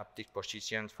the optic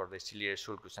positions, for the ciliary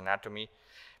sulcus anatomy.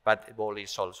 But vault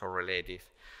is also relative.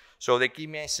 So the key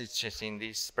messages in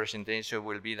this presentation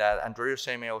will be that anterior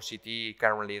segment OCT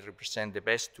currently represents the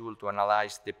best tool to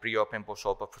analyze the pre-op and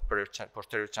post-op of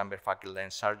posterior chamber phakic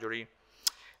lens surgery.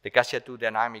 The Cassia 2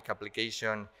 dynamic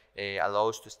application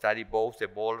allows to study both the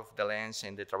vault of the lens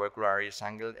and the trabecular iris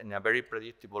angle in a very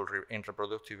predictable and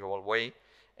reproducible way,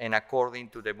 and according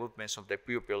to the movements of the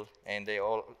pupil and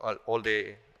all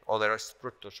the other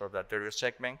structures of the anterior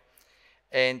segment.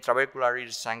 And trabecular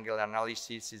iris angle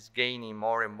analysis is gaining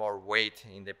more and more weight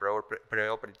in the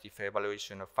preoperative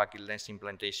evaluation of phakic lens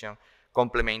implantation,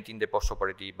 complementing the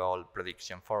postoperative vault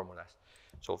prediction formulas.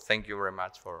 So thank you very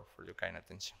much for your kind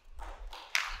attention.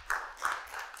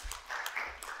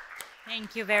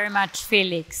 Thank you very much,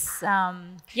 Felix.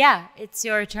 Yeah, it's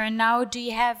your turn now. Do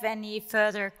you have any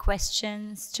further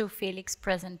questions to Felix's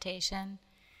presentation?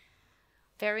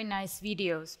 Very nice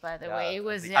videos, by the way. It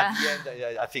was, at the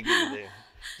end, I think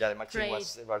the machine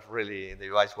was really, the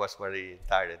device was very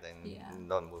tired and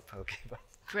don't move. Okay, but.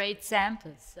 Great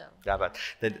samples. So. Yeah, but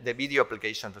the video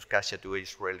application of Cassia 2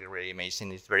 is really, really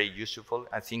amazing. It's very useful.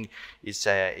 I think it's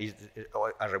a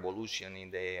revolution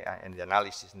in the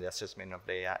analysis and the assessment of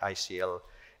the ICL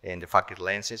and the phakic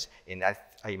lenses, and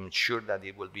I'm sure that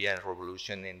it will be a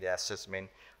revolution in the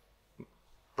assessment.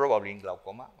 Probably in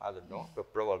glaucoma, I don't know,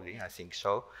 but probably, I think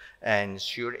so. And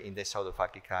sure, in the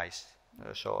pseudophakic eyes.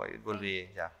 So it will be,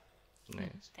 yeah.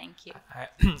 Thank you.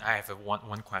 I have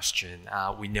one question.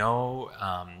 We know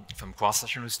from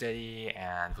cross-sectional study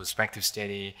and perspective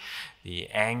study, the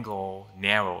angle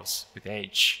narrows with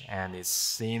age, and it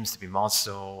seems to be more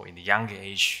so in the younger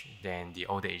age than the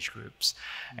older age groups.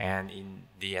 And in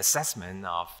the assessment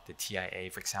of the TIA,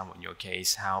 for example, in your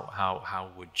case,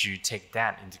 how would you take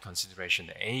that into consideration,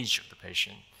 the age of the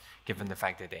patient, given the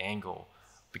fact that the angle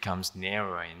becomes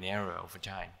narrower and narrower over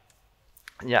time?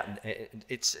 Yeah,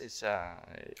 it's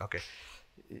okay.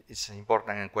 It's an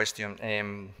important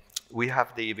question. We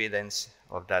have the evidence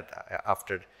of that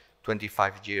after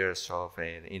 25 years of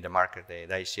in the market. The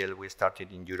ICL we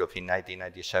started in Europe in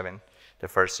 1997. The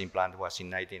first implant was in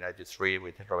 1993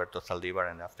 with Roberto Zaldivar,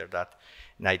 and after that,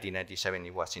 1997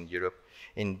 it was in Europe.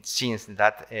 And since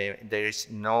that, there is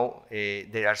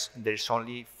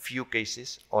only few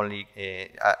cases. Only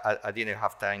I didn't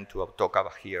have time to talk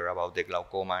about here about the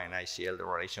glaucoma and ICL the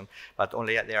relation, but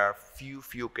only there are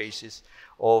few cases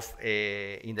of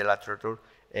in the literature,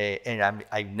 and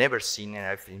I've never seen, and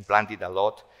I've implanted a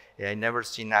lot. I've never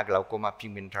seen a glaucoma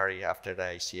pigmentary after the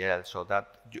ICL, so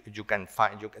that you can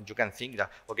find, you can think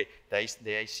that okay, the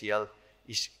ICL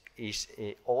is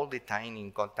all the time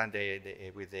in contact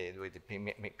with the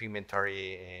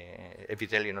pigmentary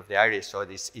epithelium of the iris. So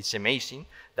it's amazing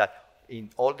that in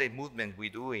all the movement we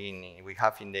do we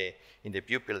have in the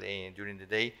pupil during the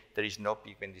day, there is no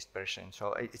pigment dispersion.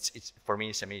 So it's for me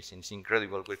it's amazing. It's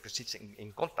incredible because it's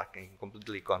in contact, in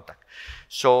completely contact.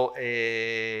 So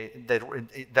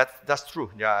that's true.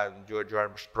 Yeah, you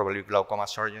are probably glaucoma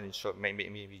surgeon, so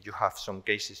maybe you have some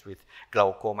cases with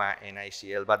glaucoma and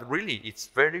ICL, but really it's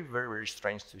very, very, very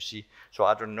strange to see. So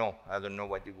I don't know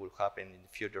what it will happen in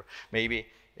the future. Maybe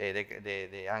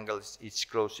the angle is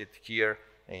closed here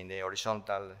in the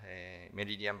horizontal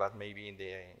meridian, but maybe in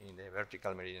the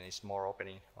vertical meridian is more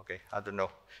opening. Okay, I don't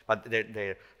know. But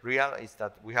the real is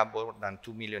that we have more than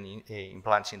 2 million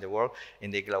implants in the world,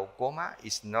 and the glaucoma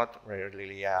is not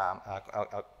really an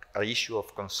issue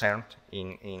of concern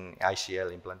in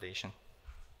ICL implantation.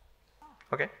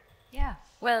 Okay? Yeah,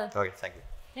 well, okay, thank you.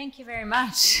 Thank you very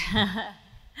much.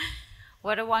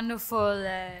 What a wonderful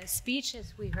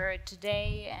speeches we heard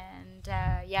today, and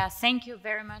yeah, thank you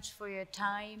very much for your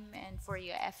time and for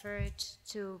your effort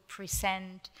to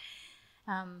present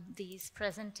these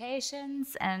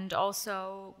presentations, and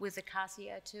also with the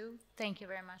CASIA too. Thank you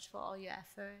very much for all your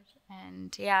effort,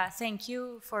 and yeah, thank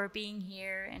you for being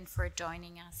here and for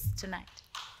joining us tonight.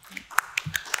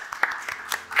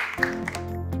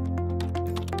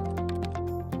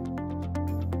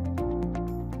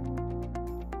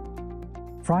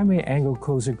 Primary angle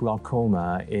closure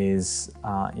glaucoma is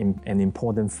an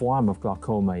important form of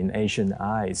glaucoma in Asian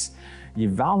eyes.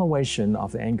 Evaluation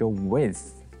of the angle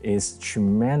width is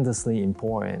tremendously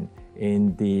important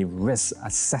in the risk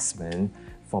assessment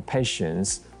for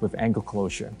patients with angle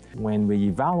closure. When we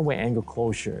evaluate angle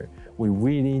closure, we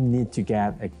really need to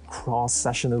get a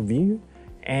cross-sectional view,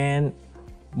 and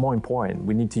more important,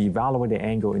 we need to evaluate the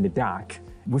angle in the dark.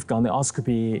 With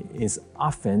gonioscopy, it's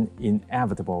often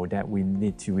inevitable that we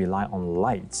need to rely on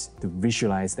light to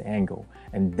visualize the angle,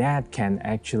 and that can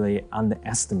actually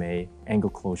underestimate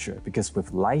angle closure, because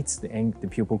with light, the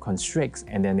pupil constricts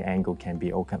and then the angle can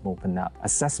be opened up.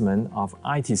 Assessment of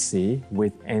ITC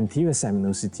with anterior segment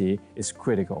OCT is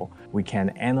critical. We can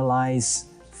analyze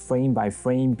frame by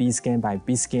frame, B-scan by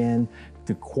B-scan,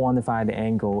 to quantify the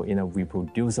angle in a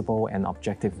reproducible and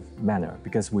objective manner,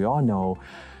 because we all know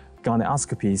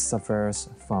gonioscopy suffers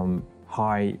from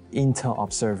high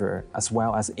inter-observer as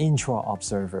well as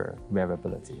intra-observer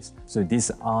variabilities. So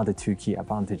these are the two key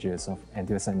advantages of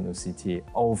anterior segment OCT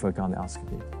over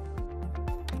gonioscopy.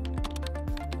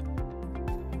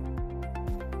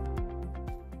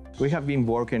 We have been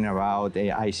working about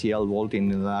ICL vaulting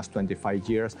in the last 25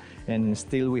 years, and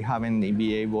still we haven't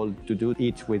been able to do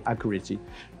it with accuracy.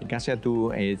 CASIA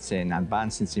 2 is an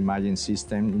advanced imaging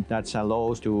system that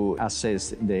allows to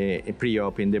assess the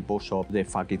pre-op and the post-op, the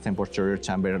Phakic and posterior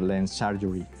chamber lens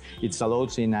surgery. It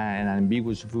allows in an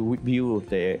ambiguous view of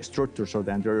the structures of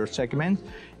the anterior segment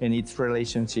and its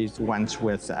relationships one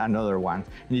with another one.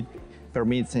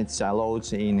 Permits it's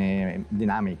allowed in a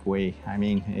dynamic way. I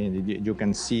mean, you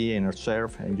can see and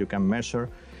observe, and you can measure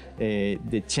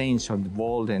the change of the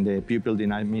vault and the pupil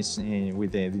dynamics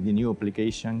with the new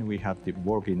application. We have been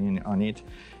working on it,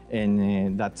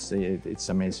 and it's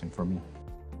amazing for me.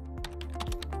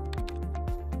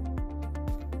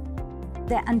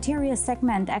 The anterior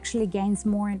segment actually gains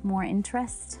more and more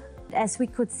interest. As we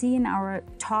could see in our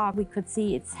talk, we could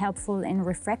see it's helpful in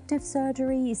refractive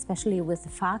surgery, especially with the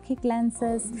Phakic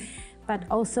lenses, but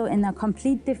also in a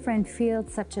complete different field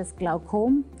such as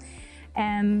glaucoma,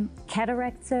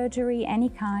 cataract surgery, any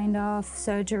kind of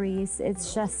surgeries.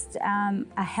 It's just a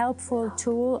helpful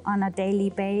tool on a daily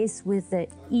basis with the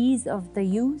ease of the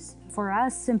use. For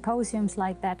us, symposiums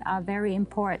like that are very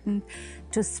important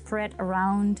to spread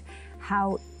around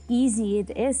how easy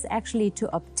it is actually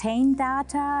to obtain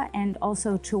data and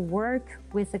also to work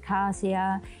with the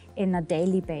CASIA in a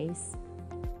daily basis.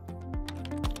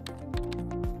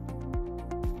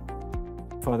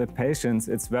 For the patients,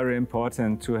 it's very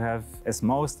important to have as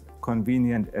most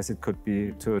convenient as it could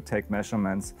be to take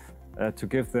measurements, to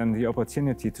give them the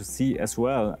opportunity to see as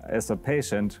well as a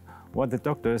patient what the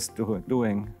doctor is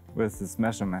doing with these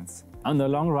measurements. On the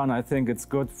long run, I think it's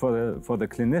good for the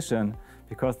clinician,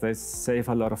 because they save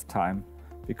a lot of time,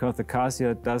 because the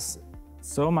CASIA does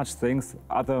so much things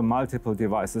other multiple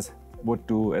devices would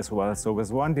do as well. So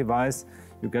with one device,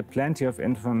 you get plenty of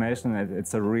information, and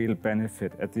it's a real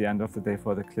benefit at the end of the day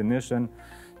for the clinician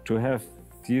to have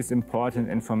these important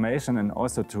information and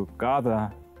also to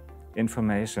gather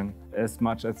information as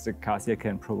much as the CASIA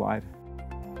can provide.